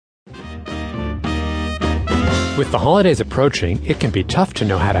With the holidays approaching, it can be tough to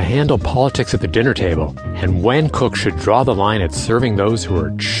know how to handle politics at the dinner table and when cooks should draw the line at serving those who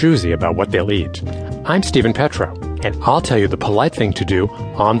are choosy about what they'll eat. I'm Stephen Petro, and I'll tell you the polite thing to do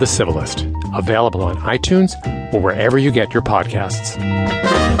on The Civilist, available on iTunes or wherever you get your podcasts.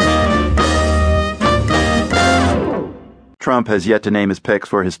 Trump has yet to name his picks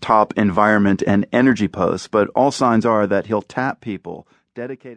for his top environment and energy posts, but all signs are that he'll tap people dedicated